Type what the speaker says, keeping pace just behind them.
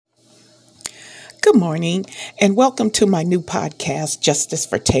Good morning, and welcome to my new podcast, Justice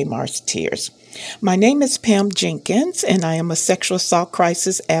for Tamar's Tears. My name is Pam Jenkins, and I am a sexual assault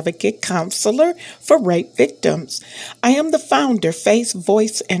crisis advocate counselor for rape victims. I am the founder, face,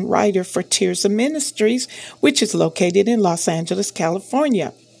 voice, and writer for Tirzah Ministries, which is located in Los Angeles,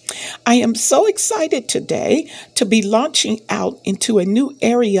 California. I am so excited today to be launching out into a new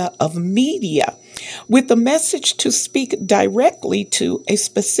area of media with a message to speak directly to a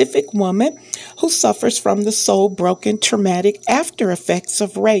specific woman who suffers from the soul-broken traumatic after effects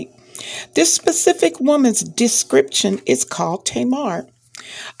of rape. This specific woman's description is called Tamar.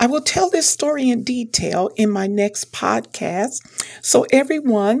 I will tell this story in detail in my next podcast so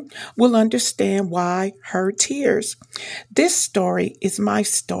everyone will understand why her tears. This story is my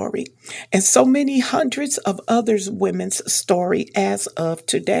story, and so many hundreds of others women's story as of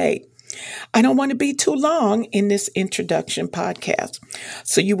today. I don't want to be too long in this introduction podcast,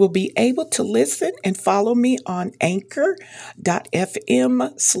 so you will be able to listen and follow me on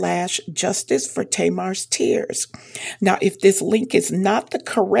anchor.fm/Justice for Tamar's Tears. Now, if this link is not the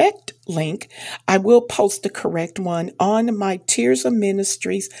correct link, I will post the correct one on my Tirzah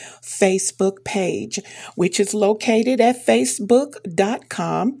Ministries Facebook page, which is located at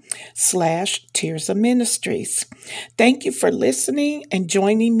facebook.com/Tirzah Ministries. Thank you for listening and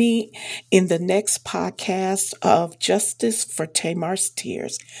joining me in the next podcast of Justice for Tamar's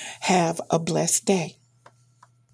Tears. Have a blessed day.